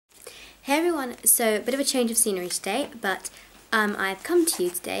Hey everyone, so a bit of a change of scenery today, but I've come to you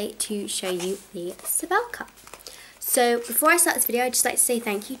today to show you the Sibel Cup. So before I start this video, I'd just like to say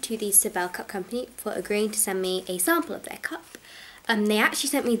thank you to the Sibel Cup company for agreeing to send me a sample of their cup. They actually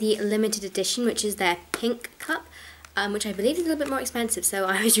sent me the limited edition, which is their pink cup, which I believe is a little bit more expensive, so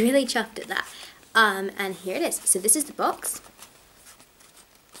I was really chuffed at that. And here it is. So this is the box.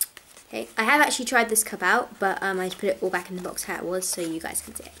 Okay, I have actually tried this cup out, but I just put it all back in the box how it was so you guys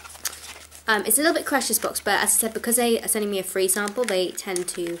can see it. It's a little bit crushed, this box, but as I said, because they are sending me a free sample, they tend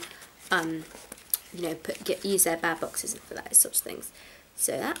to, use their bad boxes for that sorts of things.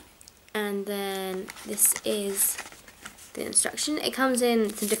 So that, and then this is the instruction. It comes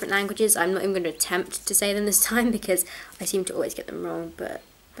in some different languages. I'm not even going to attempt to say them this time because I seem to always get them wrong. But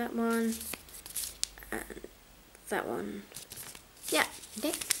that one and that one, yeah.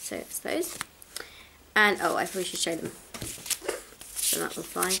 Okay, so it's those. And oh, I probably should show them. So that will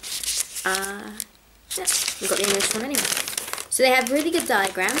fly. Yeah, we've got the English one anyway. So they have really good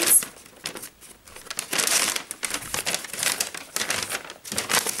diagrams.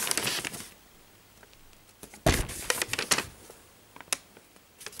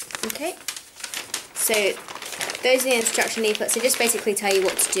 Okay, so those are the instruction leaflets. So just basically tell you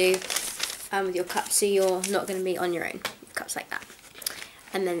what to do with your cup, so you're not going to be on your own with cups like that.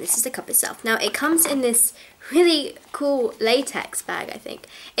 And then this is the cup itself. Now it comes in this really cool latex bag, I think.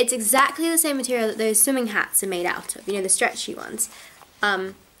 It's exactly the same material that those swimming hats are made out of, you know, the stretchy ones.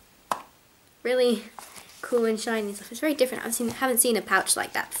 Really cool and shiny stuff. It's very different. I haven't seen a pouch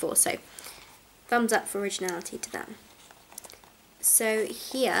like that before, so thumbs up for originality to them. So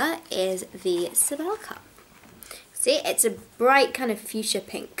here is the Sibel cup. See, it's a bright kind of fuchsia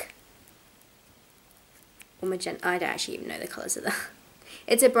pink. Or magenta. I don't actually even know the colours of that.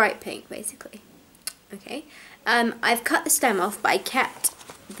 It's a bright pink, basically. Okay. I've cut the stem off, but I kept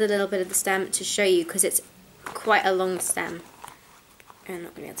the little bit of the stem to show you because it's quite a long stem. I'm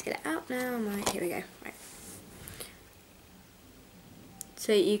not going to be able to get it out now. Here we go. Right.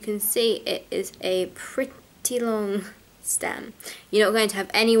 So you can see it is a pretty long stem. You're not going to have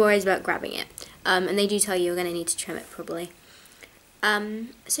any worries about grabbing it. And they do tell you you're going to need to trim it probably.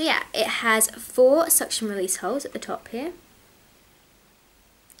 So yeah, it has 4 suction release holes at the top here.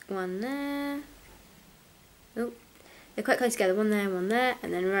 One there. Oh, they're quite close together. One there,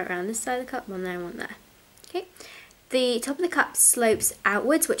 and then right around this side of the cup, one there and one there. Okay. The top of the cup slopes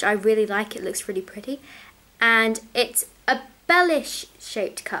outwards, which I really like. It looks really pretty. And it's a bellish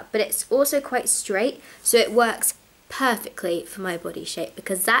shaped cup, but it's also quite straight, so it works perfectly for my body shape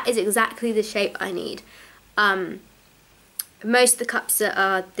because that is exactly the shape I need. Most of the cups that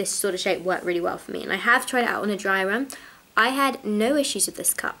are this sort of shape work really well for me, and I have tried it out on a dry run. I had no issues with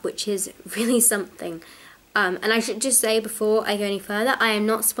this cup, which is really something. And I should just say before I go any further, I am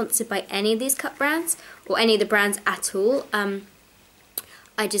not sponsored by any of these cup brands, or any of the brands at all.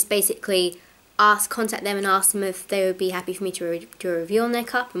 I just basically contact them and ask them if they would be happy for me to do a review on their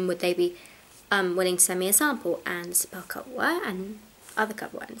cup, and would they be willing to send me a sample. And Sibel cup were, and other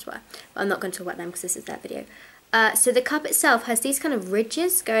cup brands were. But I'm not going to talk about them because this is their video. So the cup itself has these kind of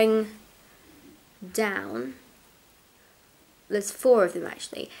ridges going down. There's 4 of them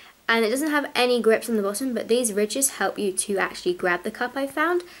actually, and it doesn't have any grips on the bottom, but these ridges help you to actually grab the cup, I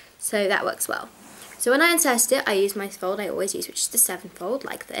found, so that works well. So when I inserted it, I used my fold I always use, which is the 7-fold,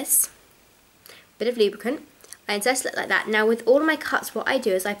 like this. Bit of lubricant. I inserted it like that. Now with all of my cups, what I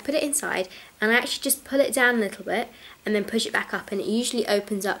do is I put it inside, and I actually just pull it down a little bit, and then push it back up, and it usually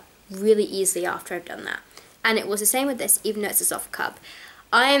opens up really easily after I've done that. And it was the same with this, even though it's a soft cup.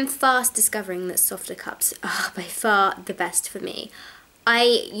 I am fast discovering that softer cups are by far the best for me.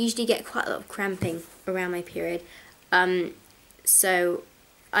 I usually get quite a lot of cramping around my period, so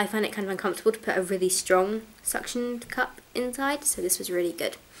I find it kind of uncomfortable to put a really strong suction cup inside, so this was really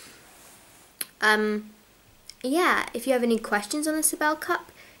good. Yeah, if you have any questions on the Sibel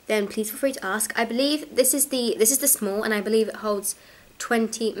cup, then please feel free to ask. I believe this is the small, and I believe it holds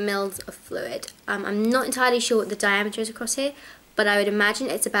 20 mils of fluid. I'm not entirely sure what the diameter is across here, but I would imagine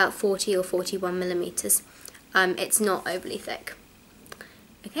it's about 40 or 41 millimeters. It's not overly thick.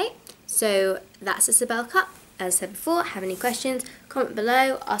 Okay, so that's the Sibel cup. As I said before, have any questions, comment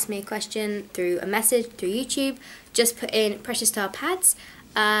below, ask me a question through a message, through YouTube. Just put in Precious Star Pads,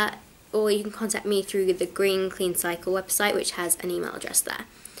 or you can contact me through the Green Clean Cycle website, which has an email address there.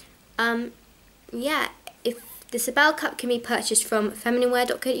 Yeah, if the Sibel cup can be purchased from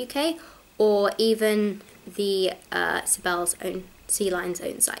feminineware.co.uk or even the Sibel's own, Sea Line's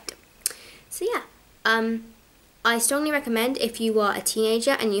own site. So yeah, I strongly recommend, if you are a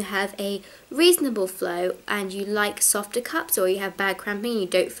teenager and you have a reasonable flow and you like softer cups, or you have bad cramping and you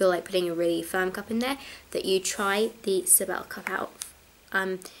don't feel like putting a really firm cup in there, that you try the Sibelle cup out.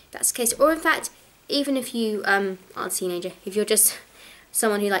 That's the case. Or in fact, even if you aren't a teenager, if you're just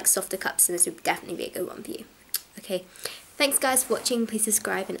someone who likes softer cups, then this would definitely be a good one for you. Okay, thanks guys for watching. Please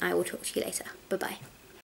subscribe and I will talk to you later. Bye bye.